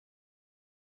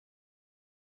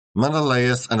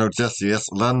Menelaus and Odysseus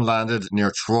then landed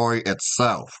near Troy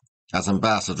itself as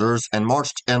ambassadors and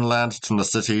marched inland to the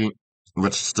city,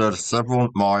 which stood several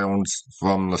miles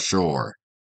from the shore.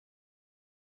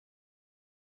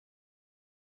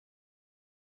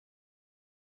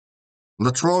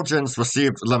 The Trojans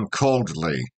received them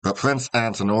coldly, but Prince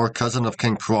Antenor, cousin of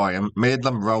King Priam, made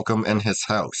them welcome in his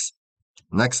house.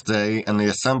 Next day, in the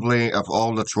assembly of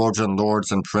all the Trojan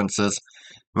lords and princes,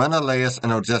 Menelaus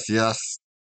and Odysseus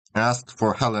asked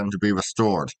for Helen to be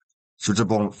restored,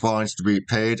 suitable fines to be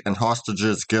paid, and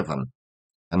hostages given,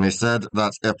 and they said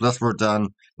that if this were done,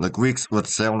 the Greeks would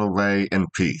sail away in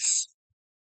peace.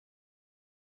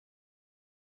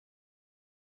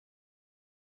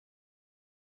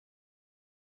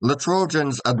 The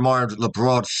Trojans admired the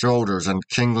broad shoulders and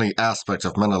kingly aspect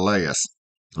of Menelaus,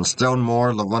 and still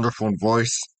more the wonderful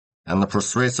voice and the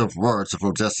persuasive words of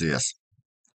Odysseus,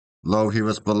 though he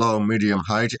was below medium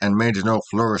height and made no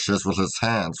flourishes with his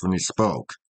hands when he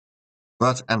spoke.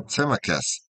 But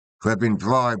Antimachus, who had been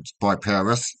bribed by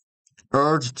Paris,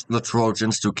 urged the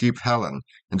Trojans to keep Helen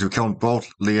and to kill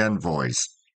both the envoys.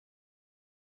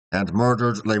 And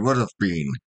murdered they would have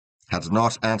been, had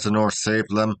not Antenor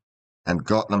saved them and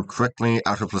got them quickly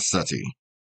out of the city.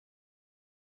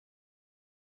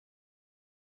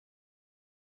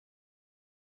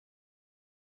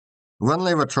 When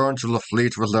they returned to the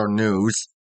fleet with their news,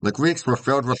 the Greeks were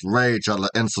filled with rage at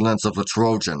the insolence of the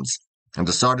Trojans, and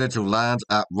decided to land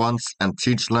at once and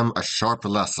teach them a sharp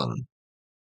lesson.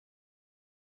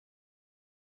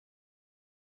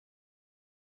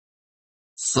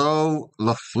 So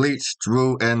the fleet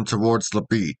drew in towards the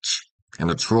beach, and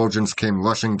the Trojans came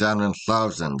rushing down in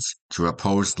thousands to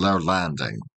oppose their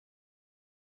landing.